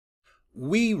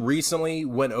We recently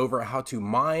went over how to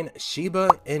mine Shiba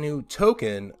Inu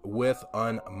token with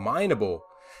Unmineable.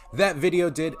 That video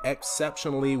did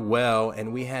exceptionally well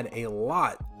and we had a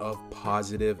lot of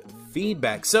positive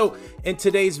feedback. So in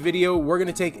today's video, we're going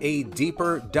to take a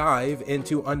deeper dive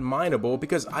into Unmineable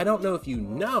because I don't know if you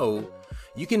know,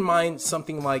 you can mine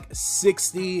something like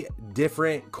 60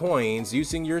 different coins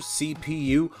using your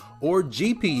CPU or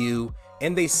GPU,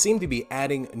 and they seem to be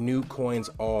adding new coins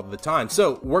all the time.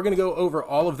 So we're gonna go over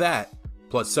all of that,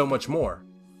 plus so much more.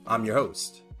 I'm your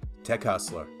host, Tech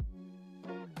Hustler.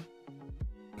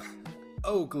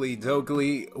 Oakley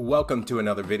dokley, welcome to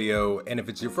another video, and if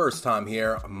it's your first time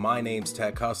here, my name's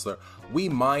Tech Hustler. We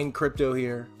mine crypto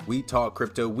here, we talk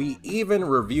crypto, we even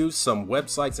review some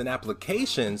websites and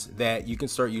applications that you can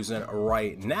start using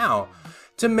right now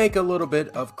to make a little bit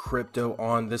of crypto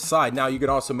on the side. Now you can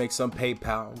also make some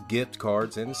PayPal, gift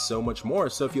cards, and so much more.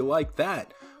 So if you like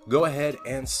that, go ahead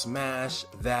and smash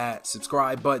that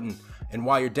subscribe button. And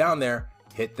while you're down there,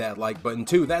 hit that like button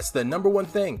too. That's the #1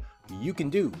 thing you can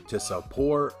do to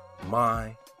support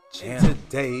my channel. In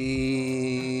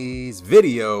today's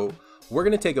video, we're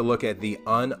going to take a look at the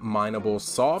Unmineable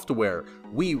software.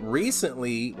 We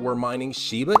recently were mining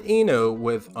Shiba Inu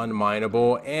with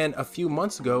Unmineable, and a few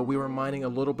months ago we were mining a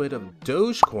little bit of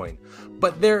Dogecoin.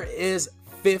 But there is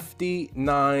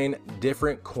 59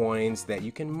 different coins that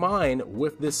you can mine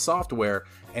with this software,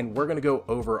 and we're going to go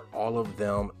over all of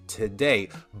them today.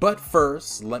 But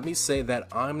first, let me say that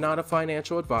I'm not a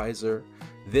financial advisor.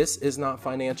 This is not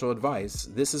financial advice.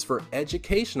 This is for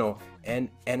educational and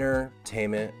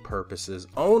entertainment purposes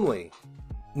only.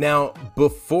 Now,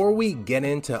 before we get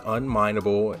into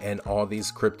Unmineable and all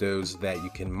these cryptos that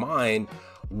you can mine,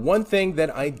 one thing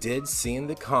that I did see in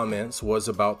the comments was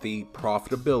about the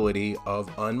profitability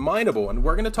of Unmineable, and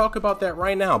we're going to talk about that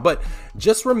right now. But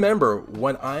just remember,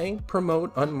 when I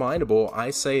promote Unmineable,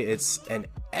 I say it's an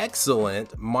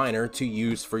excellent miner to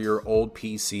use for your old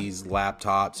PCs,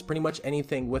 laptops, pretty much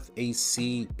anything with a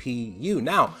CPU.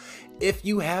 Now, if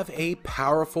you have a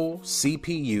powerful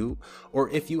CPU or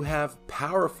if you have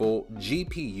powerful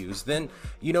GPUs, then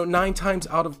 9 times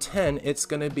out of 10 it's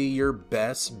going to be your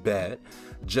best bet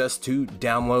just to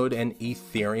download an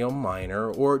Ethereum miner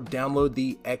or download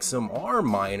the XMR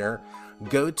miner,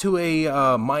 go to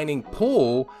a mining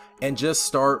pool and just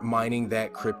start mining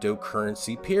that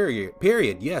cryptocurrency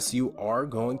period. Yes, you are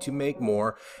going to make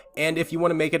more. And if you want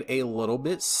to make it a little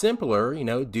bit simpler,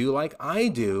 do like I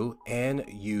do and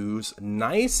use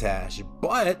NiceHash.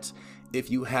 But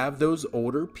if you have those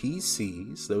older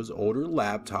PCs, those older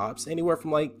laptops, anywhere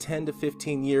from like 10 to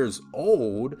 15 years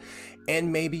old,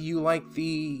 and maybe you like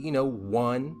the,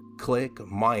 one-click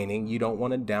mining, you don't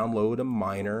want to download a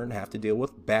miner and have to deal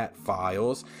with bat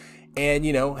files, and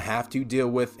have to deal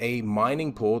with a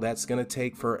mining pool that's going to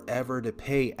take forever to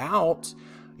pay out,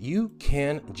 you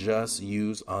can just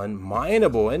use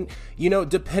Unmineable. And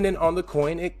depending on the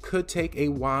coin, it could take a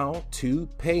while to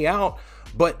pay out.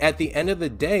 But at the end of the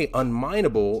day,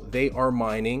 Unmineable, they are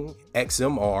mining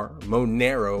XMR,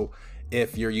 Monero,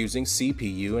 if you're using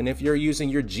CPU, and if you're using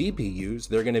your GPUs,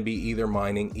 they're going to be either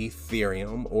mining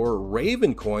Ethereum or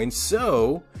Raven coins.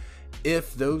 So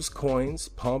if those coins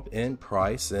pump in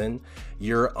price, then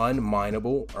your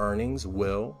Unmineable earnings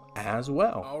will as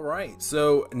well. All right,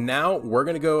 so now we're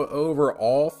going to go over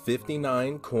all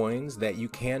 59 coins that you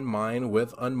can mine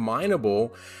with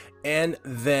Unmineable, and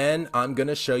then I'm going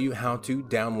to show you how to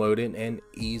download it and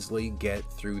easily get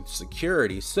through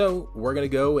security. So we're going to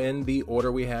go in the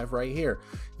order we have right here.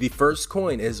 The first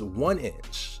coin is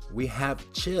 1inch. We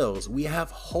have Chills. We have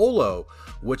Holo,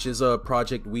 which is a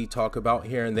project we talk about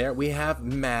here and there. We have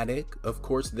Matic. Of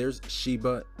course, there's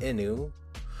Shiba Inu,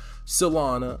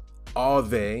 Solana,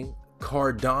 Aave,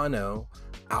 Cardano,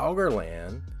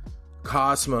 Algorand,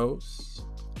 Cosmos,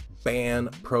 Ban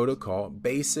Protocol,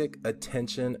 Basic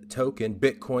Attention Token,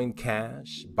 Bitcoin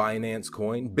Cash, Binance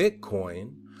Coin,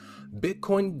 Bitcoin,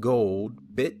 Bitcoin Gold,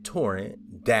 BitTorrent,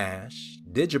 Dash,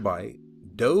 Digibyte,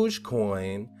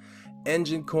 Dogecoin,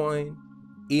 Engine Coin,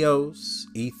 EOS,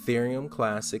 Ethereum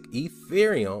Classic,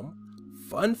 Ethereum,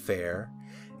 Funfair,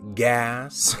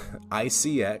 Gas,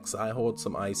 ICX, I hold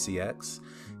some ICX,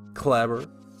 Clever,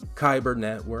 Kyber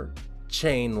Network,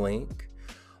 Chainlink,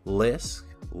 Lisk,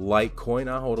 Litecoin,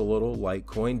 I hold a little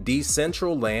Litecoin,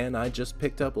 Decentraland, I just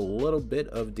picked up a little bit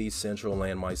of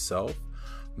Decentraland myself,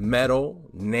 Metal,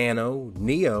 Nano,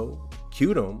 Neo,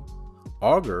 Qtum,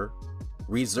 Augur,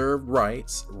 Reserved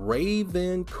Rights,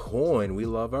 Raven Coin, we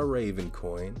love our Raven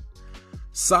Coin,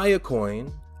 Saya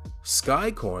Coin,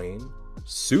 Sky Coin,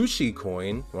 Sushi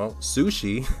Coin, well,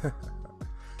 Sushi,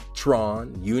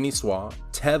 Tron, Uniswap,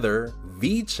 Tether,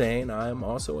 VeChain. I am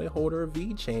also a holder of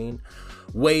VeChain.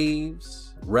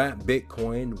 Waves, Wrap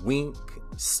Bitcoin, Wink,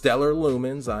 Stellar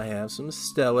Lumens. I have some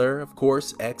Stellar, of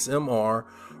course, XMR,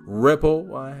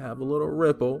 Ripple. I have a little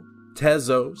Ripple.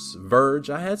 Tezos, Verge.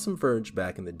 I had some Verge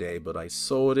back in the day, but I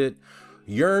sold it.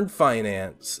 Yearn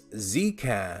Finance,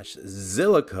 Zcash,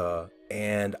 Zilliqa,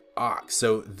 and Ox.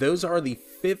 So those are the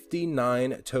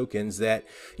 59 tokens that,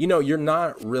 you know, you're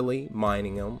not really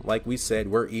mining them. Like we said,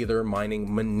 we're either mining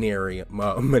Monero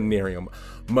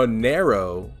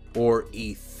or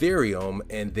Ethereum,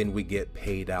 and then we get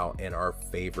paid out in our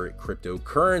favorite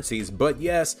cryptocurrencies. But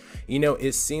yes, you know,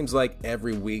 it seems like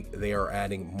every week they are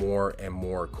adding more and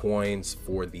more coins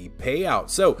for the payout.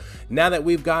 So now that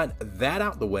we've got that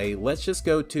out the way, let's just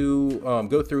go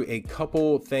through a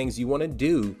couple things you want to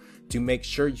do to make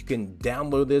sure you can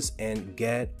download this and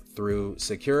get through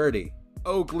security.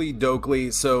 Oakley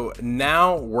dokley. So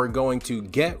now we're going to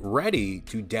get ready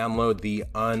to download the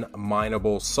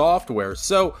Unmineable software.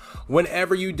 So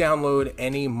whenever you download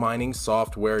any mining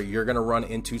software, you're going to run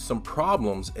into some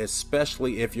problems,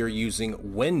 especially if you're using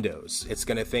Windows. It's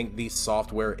going to think the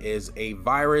software is a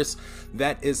virus.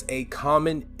 That is a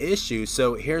common issue.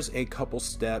 So here's a couple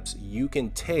steps you can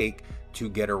take to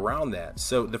get around that.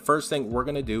 So the first thing we're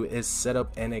going to do is set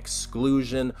up an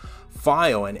exclusion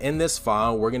file, and in this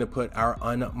file we're going to put our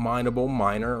Unmineable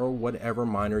miner or whatever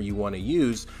miner you want to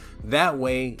use. That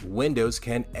way Windows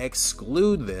can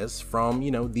exclude this from,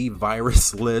 you know, the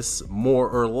virus list more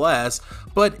or less,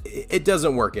 but it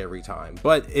doesn't work every time.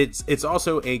 But it's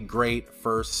also a great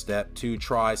first step to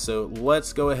try. So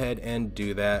let's go ahead and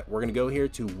do that. We're going to go here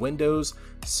to Windows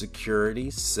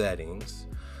Security Settings,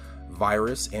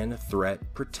 Virus and Threat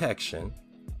Protection,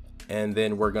 and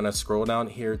then we're going to scroll down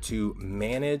here to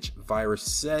Manage Virus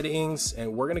Settings,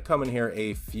 and we're going to come in here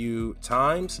a few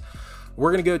times.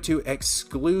 We're going to go to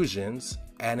Exclusions,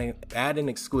 add an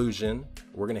exclusion.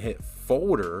 We're going to hit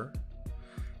Folder,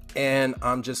 and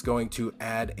I'm just going to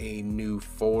add a new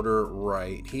folder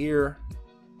right here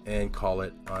and call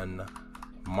it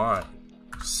Unmine.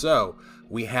 So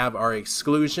we have our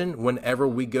exclusion. Whenever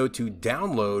we go to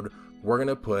download, we're going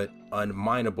to put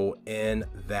Unmineable in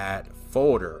that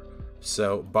folder.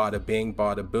 So bada bing,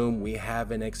 bada boom, we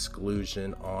have an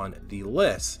exclusion on the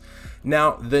list.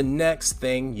 Now, the next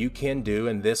thing you can do,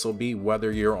 and this will be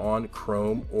whether you're on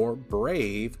Chrome or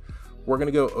Brave, we're going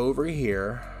to go over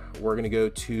here. We're going to go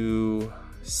to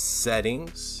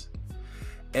Settings,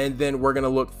 and then we're going to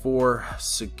look for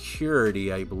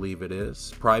Security, I believe it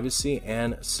is, Privacy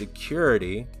and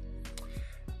Security.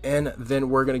 And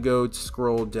then we're going to go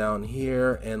scroll down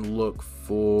here and look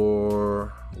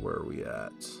for, where are we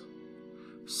at?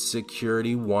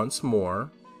 Security once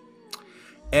more.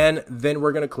 And then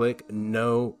we're going to click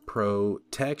No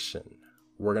Protection.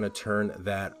 We're going to turn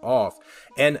that off.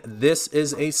 And this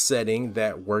is a setting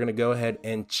that we're going to go ahead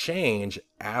and change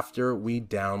after we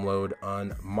download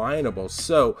Unmineable.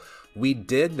 So we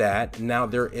did that. Now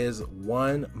there is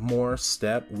one more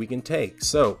step we can take.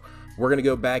 So we're going to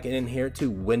go back in here to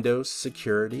Windows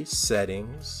Security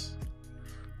Settings.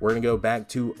 We're going to go back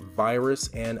to Virus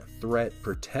and Threat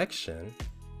Protection.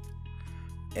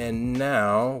 And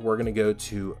now we're going to go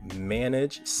to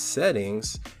Manage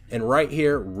Settings. And right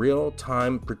here,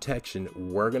 Real-Time Protection,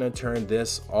 we're going to turn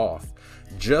this off.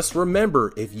 Just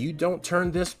remember, if you don't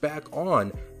turn this back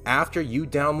on after you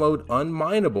download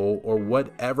Unmineable or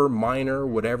whatever miner,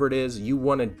 whatever it is you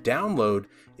want to download,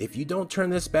 if you don't turn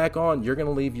this back on, you're going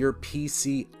to leave your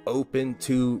PC open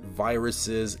to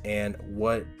viruses and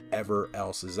whatever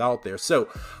else is out there. So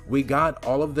we got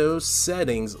all of those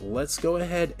settings. Let's go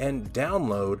ahead and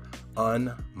download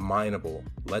Unmineable.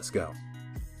 Let's go.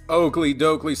 Oakley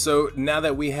dokley. So now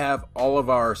that we have all of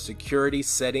our security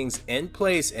settings in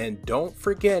place, and don't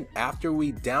forget, after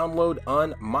we download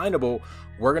Unmineable,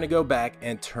 we're going to go back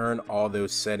and turn all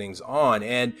those settings on.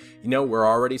 And you know, we're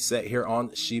already set here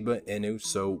on Shiba Inu,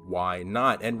 so why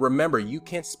not? And remember, you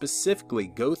can specifically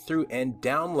go through and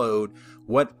download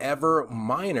whatever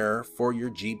miner for your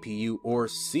GPU or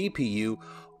CPU,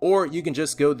 or you can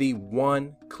just go the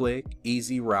one-click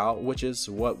easy route, which is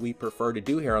what we prefer to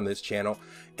do here on this channel.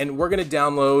 And we're going to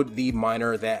download the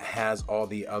miner that has all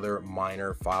the other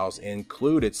miner files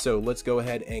included. So let's go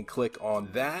ahead and click on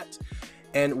that.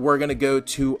 And we're going to go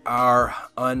to our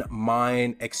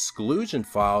Unmine exclusion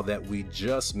file that we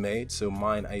just made. So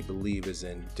mine, I believe, is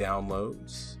in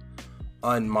Downloads.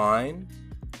 Unmine,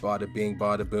 bada bing,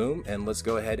 bada boom. And let's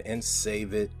go ahead and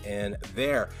save it in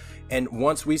there. And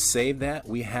once we save that,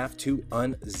 we have to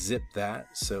unzip that.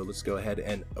 So let's go ahead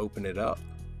and open it up.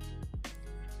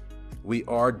 We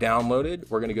are downloaded.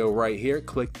 We're gonna go right here,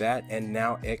 click that, and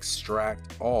now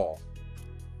extract all.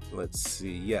 Let's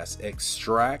see, yes,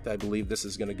 extract. I believe this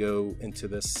is gonna go into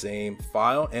the same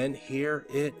file, and here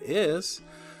it is.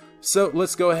 So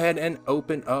let's go ahead and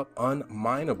open up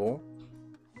Unmineable.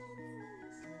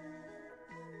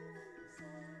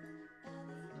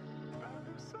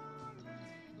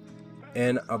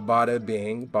 And a bada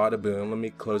bing, bada boom. Let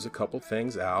me close a couple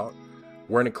things out.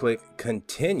 We're going to click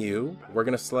continue. We're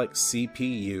going to select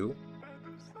CPU.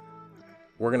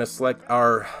 We're going to select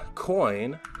our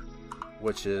coin,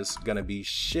 which is going to be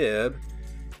SHIB.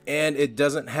 And it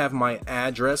doesn't have my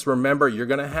address. Remember, you're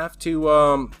going to have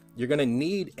to, you're going to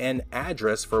need an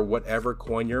address for whatever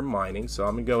coin you're mining. So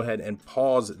I'm going to go ahead and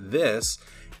pause this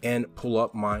and pull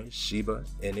up my Shiba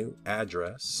Inu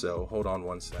address. So hold on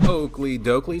one second. Oakley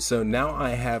dokley. So now I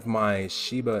have my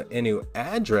Shiba Inu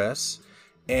address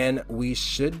and we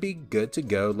should be good to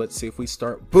go. Let's see if we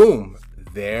start. Boom.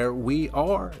 There we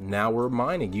are. Now we're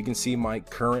mining. You can see my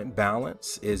current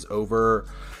balance is over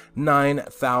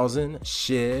 9,000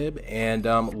 SHIB, and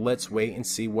let's wait and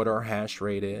see what our hash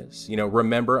rate is. You know,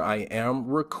 remember I am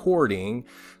recording,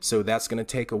 so that's going to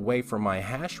take away from my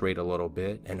hash rate a little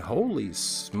bit. And holy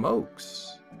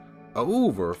smokes,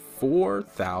 over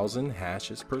 4,000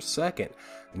 hashes per second.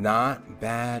 Not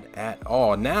bad at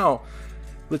all. Now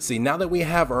let's see, now that we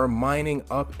have our mining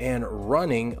up and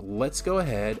running, let's go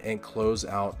ahead and close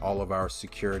out all of our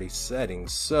security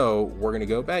settings. So we're going to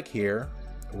go back here.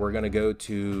 We're going to go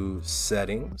to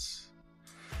settings,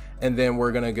 and then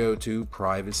we're going to go to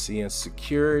privacy and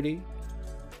security,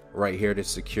 right here to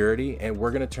security, and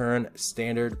we're going to turn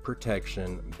standard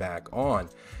protection back on.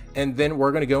 And then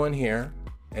we're going to go in here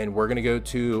and we're going to go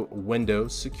to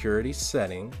Windows security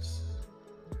settings.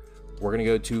 We're going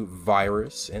to go to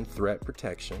virus and threat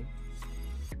protection.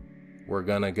 We're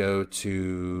going to go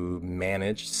to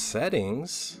manage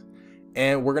settings.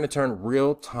 And we're going to turn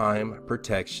real-time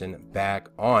protection back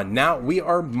on. Now we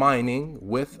are mining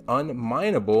with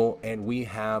Unmineable and we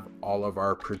have all of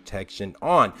our protection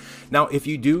on. Now if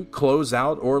you do close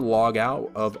out or log out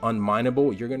of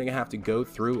Unmineable, you're going to have to go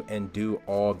through and do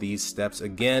all these steps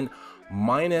again,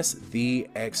 minus the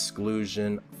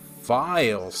exclusion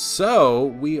file. So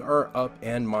we are up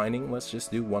and mining. Let's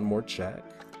just do one more check.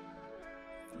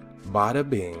 Bada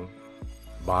bing,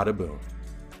 bada boom.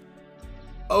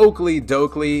 Oakley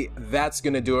dokley, that's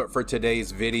gonna do it for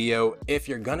today's video. If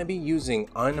you're gonna be using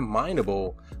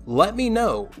Unmineable, let me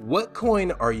know what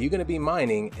coin are you gonna be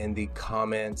mining in the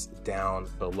comments down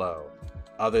below.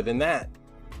 Other than that,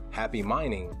 happy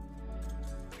mining.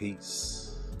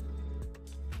 Peace.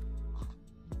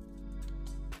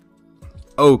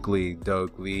 Oakley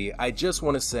dokley, I just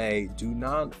want to say, do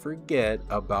not forget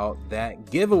about that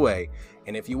giveaway.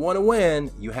 And if you want to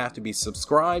win, you have to be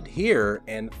subscribed here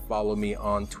and follow me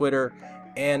on Twitter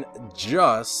and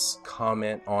just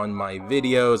comment on my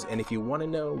videos. And if you want to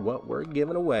know what we're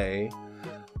giving away,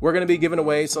 we're going to be giving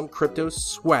away some crypto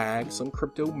swag, some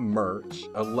crypto merch,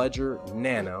 a Ledger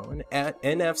Nano, an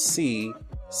NFC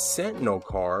Sentinel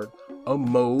card, a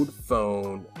mode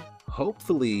phone,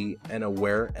 hopefully an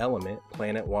Aware Element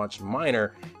Planet Watch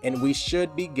miner, and we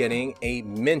should be getting a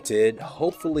minted,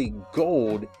 hopefully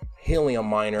gold helium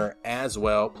miner as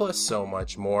well, plus so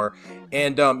much more.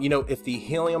 And you know, if the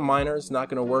helium miner is not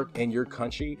going to work in your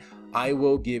country, I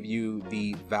will give you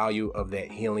the value of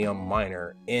that helium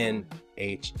miner in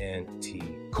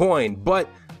HNT coin. But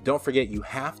don't forget, you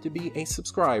have to be a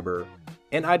subscriber,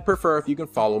 and I'd prefer if you can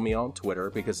follow me on Twitter,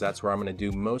 because that's where I'm going to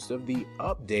do most of the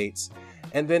updates.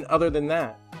 And then other than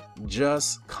that,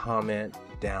 just comment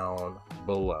down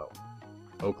below.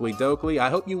 Oakley dokley, I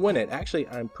hope you win it. Actually,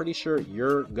 I'm pretty sure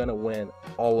you're gonna win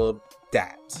all of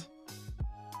that.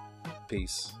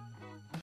 Peace.